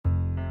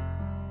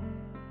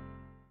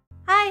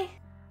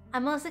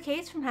I'm Melissa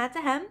Case from Hat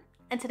to Hem,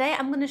 and today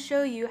I'm going to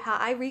show you how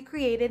I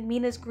recreated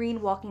Mina's green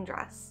walking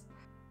dress.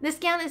 This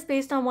gown is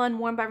based on one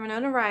worn by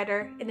Winona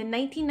Ryder in the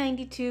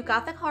 1992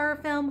 gothic horror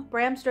film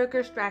Bram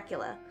Stoker's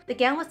Dracula. The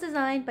gown was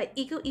designed by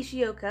Eiko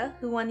Ishioka,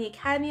 who won the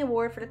Academy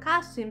Award for the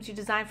costumes she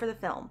designed for the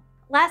film.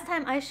 Last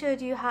time I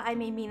showed you how I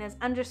made Mina's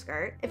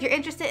underskirt. If you're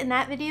interested in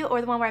that video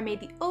or the one where I made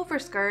the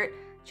overskirt,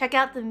 check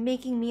out the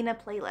Making Mina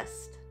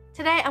playlist.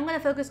 Today I'm going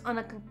to focus on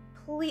a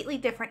completely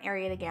different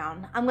area of the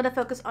gown. I'm going to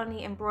focus on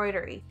the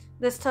embroidery.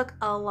 This took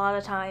a lot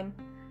of time.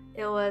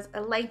 It was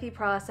a lengthy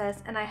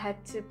process and I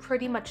had to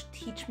pretty much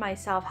teach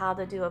myself how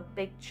to do a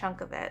big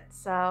chunk of it.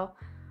 So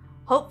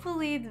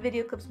hopefully the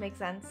video clips make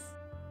sense.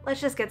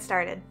 Let's just get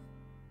started.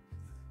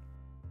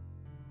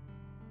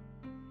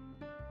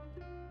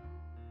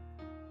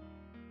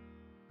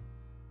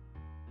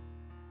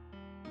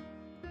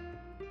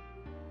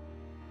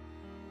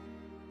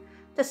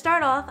 To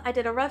start off, I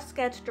did a rough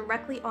sketch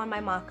directly on my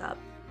mock-up.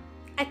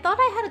 I thought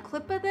I had a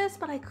clip of this,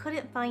 but I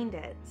couldn't find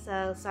it,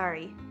 so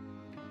sorry.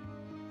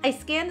 I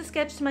scanned the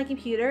sketch to my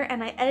computer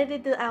and I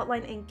edited the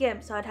outline in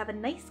GIMP so I'd have a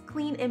nice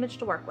clean image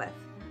to work with.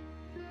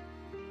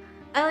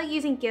 I like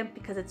using GIMP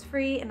because it's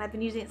free and I've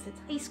been using it since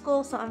high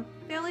school, so I'm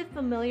fairly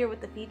familiar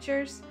with the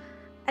features.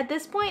 At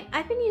this point,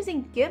 I've been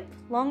using GIMP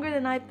longer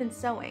than I've been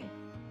sewing.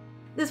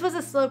 This was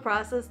a slow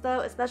process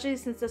though, especially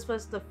since this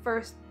was the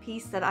first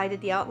piece that I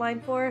did the outline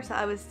for, so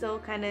I was still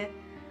kind of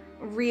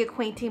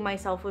reacquainting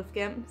myself with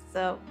GIMP,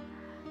 so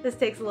this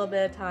takes a little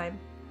bit of time.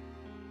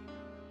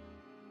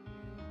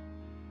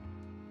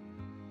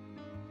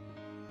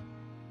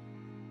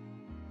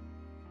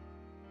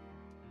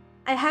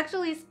 I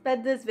actually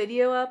sped this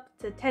video up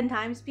to 10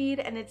 times speed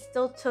and it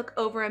still took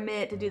over a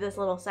minute to do this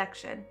little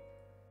section.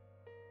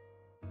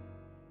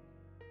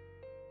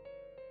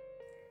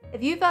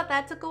 If you thought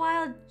that took a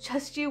while,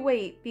 just you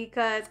wait,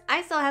 because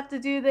I still have to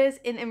do this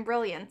in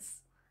Embroidery.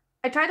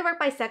 I tried to work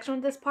by section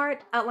with this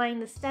part, outlining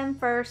the stem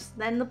first,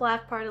 then the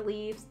black part of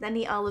leaves, then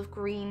the olive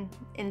green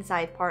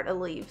inside part of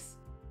leaves.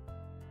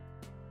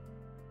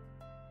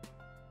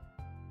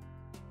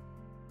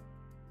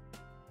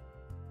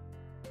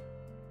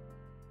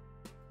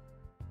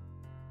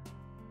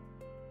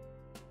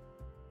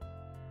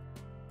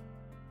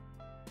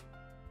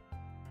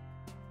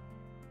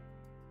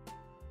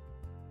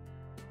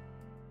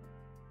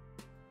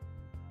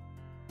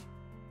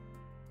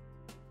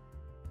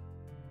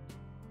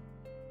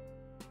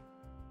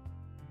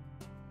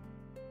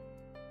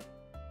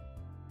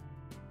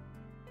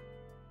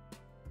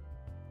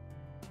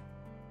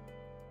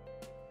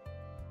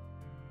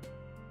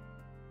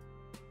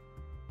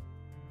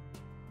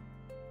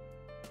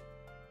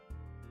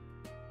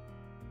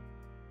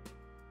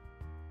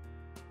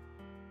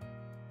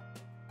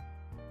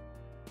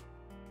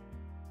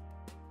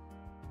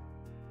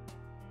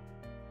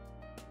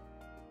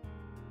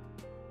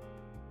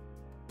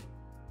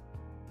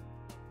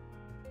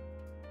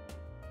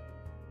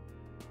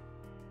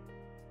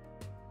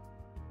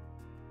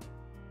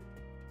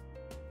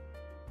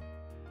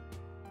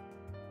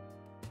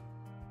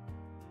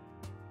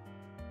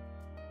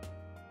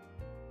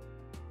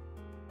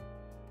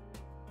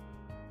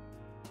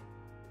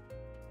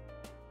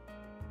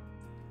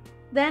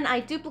 Then I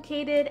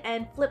duplicated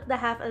and flipped the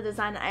half of the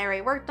design that I already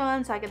worked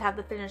on so I could have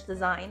the finished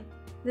design.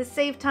 This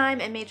saved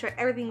time and made sure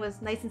everything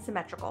was nice and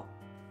symmetrical.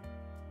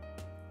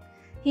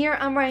 Here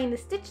I'm running the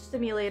stitch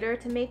simulator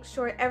to make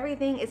sure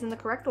everything is in the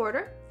correct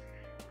order.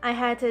 I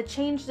had to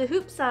change the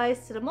hoop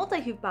size to the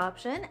multi-hoop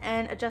option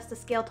and adjust the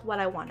scale to what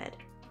I wanted.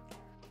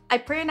 I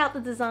printed out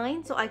the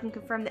design so I can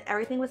confirm that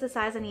everything was the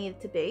size I needed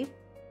it to be.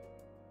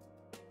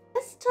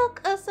 This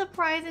took a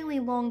surprisingly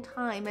long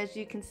time, as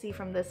you can see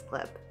from this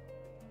clip.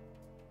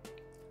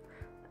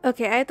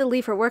 Okay, I have to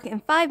leave for work in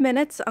 5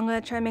 minutes, so I'm going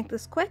to try and make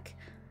this quick.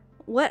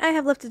 What I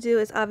have left to do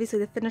is obviously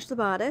to finish the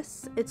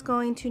bodice. It's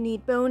going to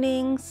need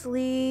boning,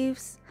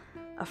 sleeves,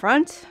 a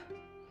front,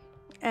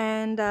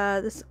 and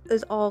this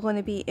is all going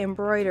to be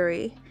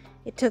embroidery.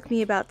 It took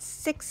me about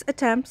 6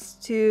 attempts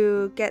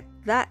to get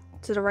that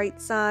to the right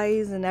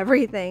size and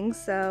everything,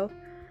 so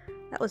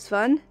that was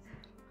fun.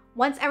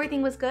 Once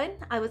everything was good,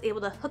 I was able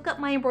to hook up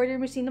my embroidery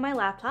machine to my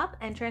laptop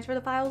and transfer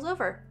the files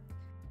over.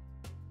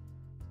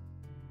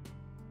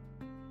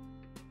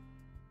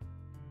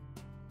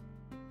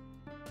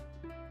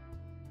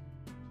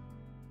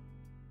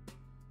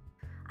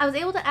 I was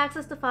able to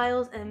access the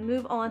files and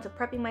move on to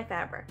prepping my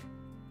fabric.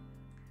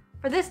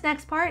 For this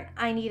next part,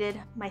 I needed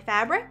my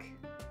fabric,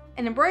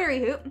 an embroidery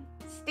hoop,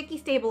 sticky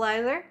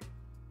stabilizer,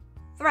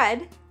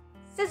 thread,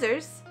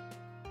 scissors,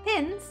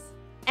 pins,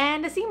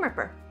 and a seam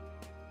ripper.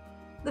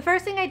 The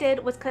first thing I did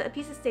was cut a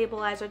piece of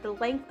stabilizer the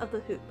length of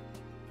the hoop.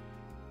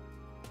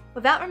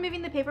 Without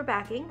removing the paper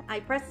backing, I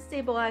pressed the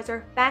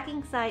stabilizer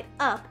backing side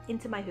up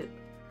into my hoop.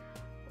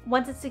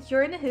 Once it's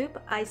secure in the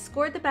hoop, I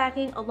scored the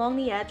backing along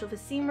the edge with a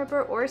seam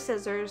ripper or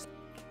scissors.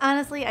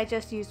 Honestly, I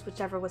just used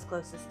whichever was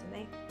closest to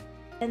me.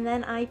 And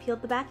then I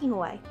peeled the backing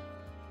away.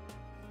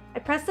 I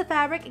pressed the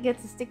fabric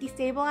against the sticky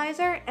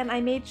stabilizer and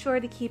I made sure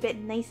to keep it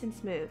nice and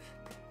smooth.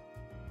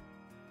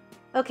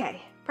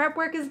 Okay, prep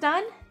work is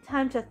done.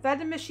 Time to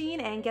thread the machine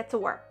and get to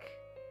work.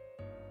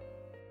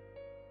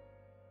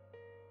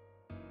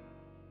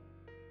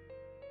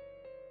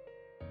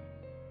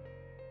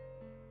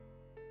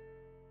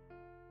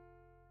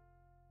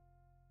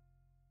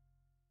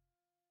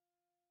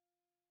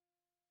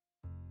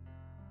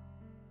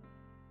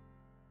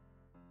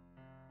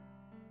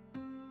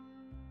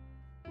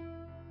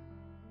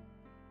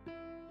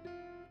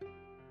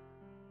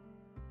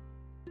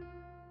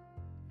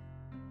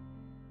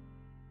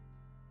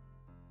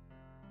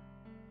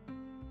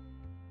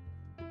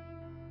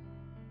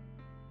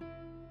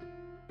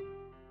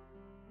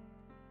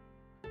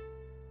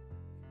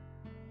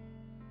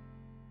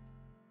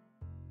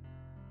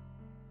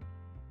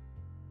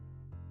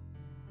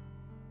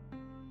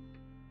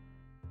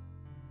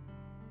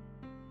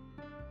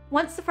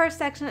 Once the first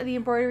section of the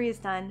embroidery is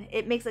done,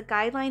 it makes a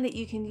guideline that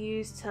you can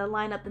use to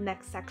line up the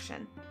next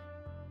section.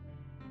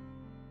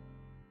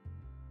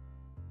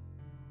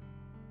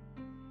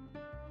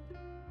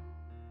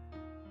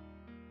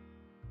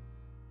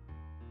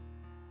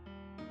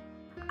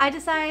 I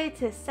decided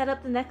to set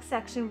up the next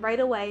section right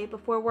away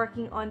before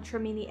working on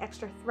trimming the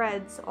extra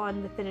threads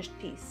on the finished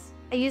piece.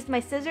 I used my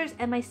scissors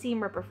and my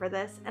seam ripper for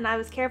this, and I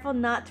was careful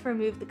not to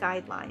remove the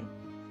guideline.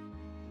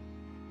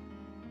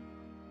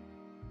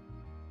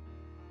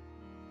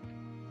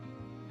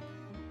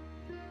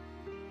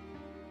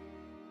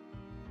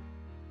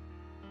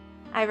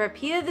 I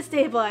repeated the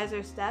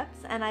stabilizer steps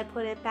and I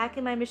put it back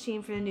in my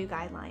machine for the new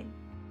guideline.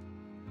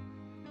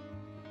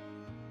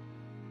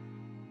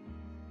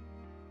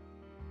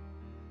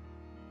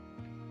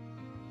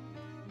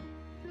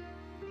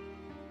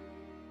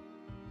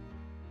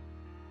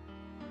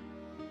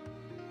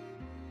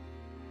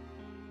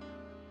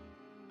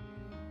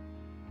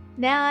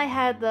 Now I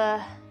had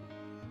the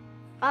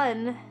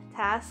fun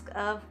task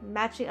of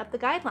matching up the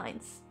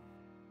guidelines.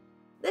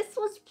 This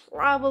was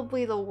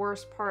probably the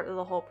worst part of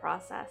the whole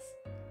process.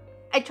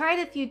 I tried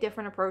a few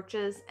different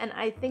approaches, and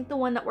I think the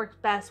one that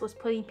worked best was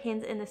putting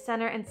pins in the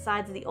center and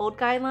sides of the old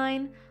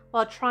guideline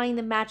while trying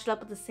to match it up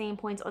with the same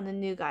points on the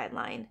new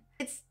guideline.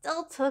 It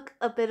still took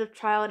a bit of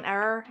trial and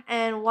error,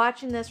 and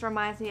watching this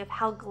reminds me of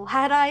how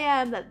glad I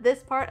am that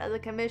this part of the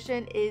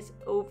commission is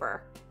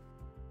over.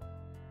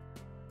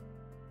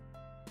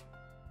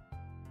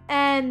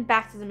 And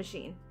back to the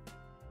machine.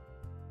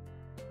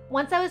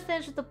 Once I was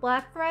finished with the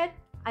black thread,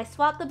 I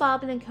swapped the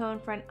bobbin and cone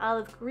for an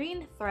olive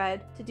green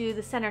thread to do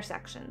the center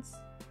sections.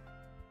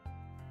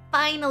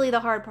 Finally, the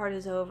hard part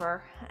is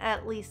over,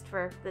 at least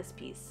for this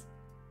piece.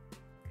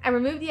 I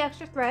removed the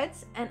extra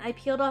threads and I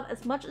peeled off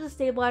as much of the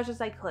stabilizer as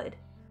I could.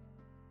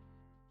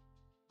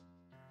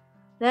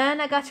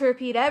 Then I got to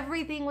repeat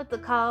everything with the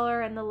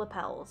collar and the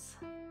lapels.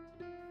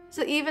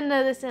 So even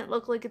though this didn't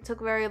look like it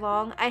took very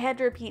long, I had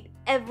to repeat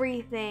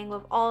everything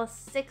with all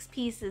 6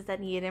 pieces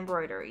that needed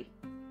embroidery.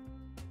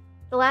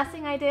 The last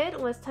thing I did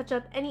was touch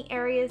up any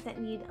areas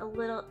that need a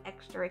little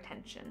extra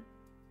attention.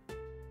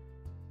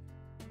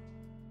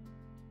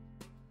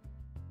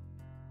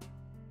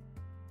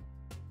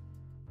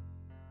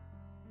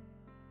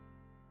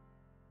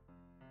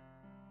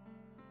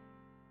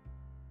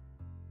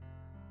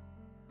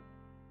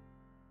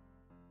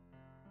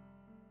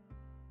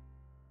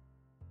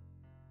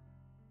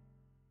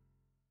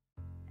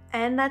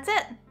 And that's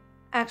it.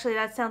 Actually,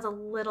 that sounds a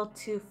little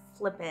too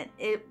flippant.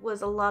 It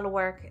was a lot of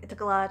work. It took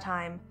a lot of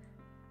time.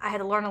 I had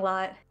to learn a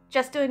lot.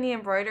 Just doing the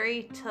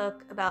embroidery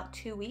took about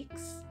 2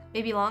 weeks,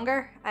 maybe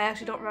longer. I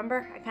actually don't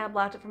remember. I kind of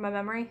blocked it from my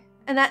memory.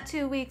 And that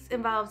 2 weeks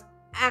involves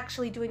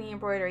actually doing the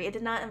embroidery. It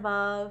did not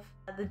involve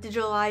the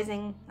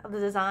digitalizing of the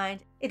design.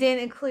 It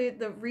didn't include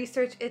the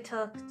research it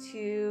took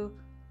to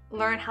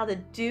learn how to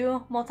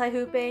do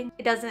multi-hooping.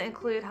 It doesn't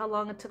include how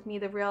long it took me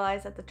to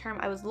realize that the term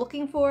I was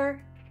looking for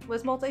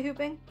was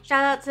multi-hooping.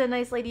 Shout out to a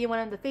nice lady in one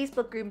of the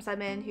Facebook groups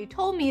I'm in who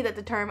told me that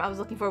the term I was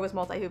looking for was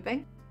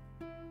multi-hooping.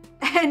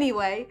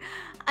 Anyway,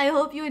 I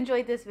hope you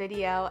enjoyed this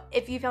video.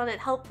 If you found it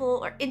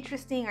helpful or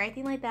interesting or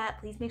anything like that,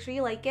 please make sure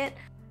you like it.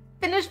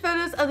 Finished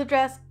photos of the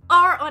dress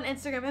are on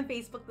Instagram and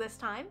Facebook this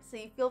time, so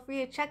you feel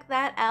free to check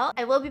that out.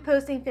 I will be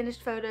posting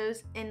finished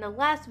photos in the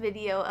last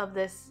video of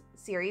this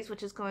series,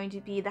 which is going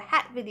to be the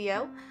hat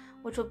video,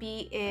 which will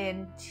be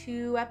in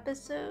 2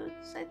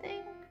 episodes, I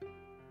think.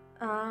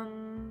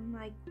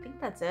 I think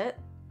that's it.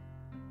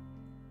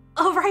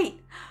 Oh, right!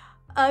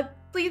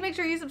 Please make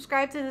sure you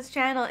subscribe to this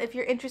channel if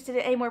you're interested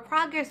in any more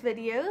progress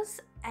videos,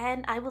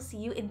 and I will see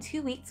you in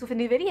 2 weeks with a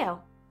new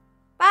video.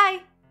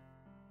 Bye!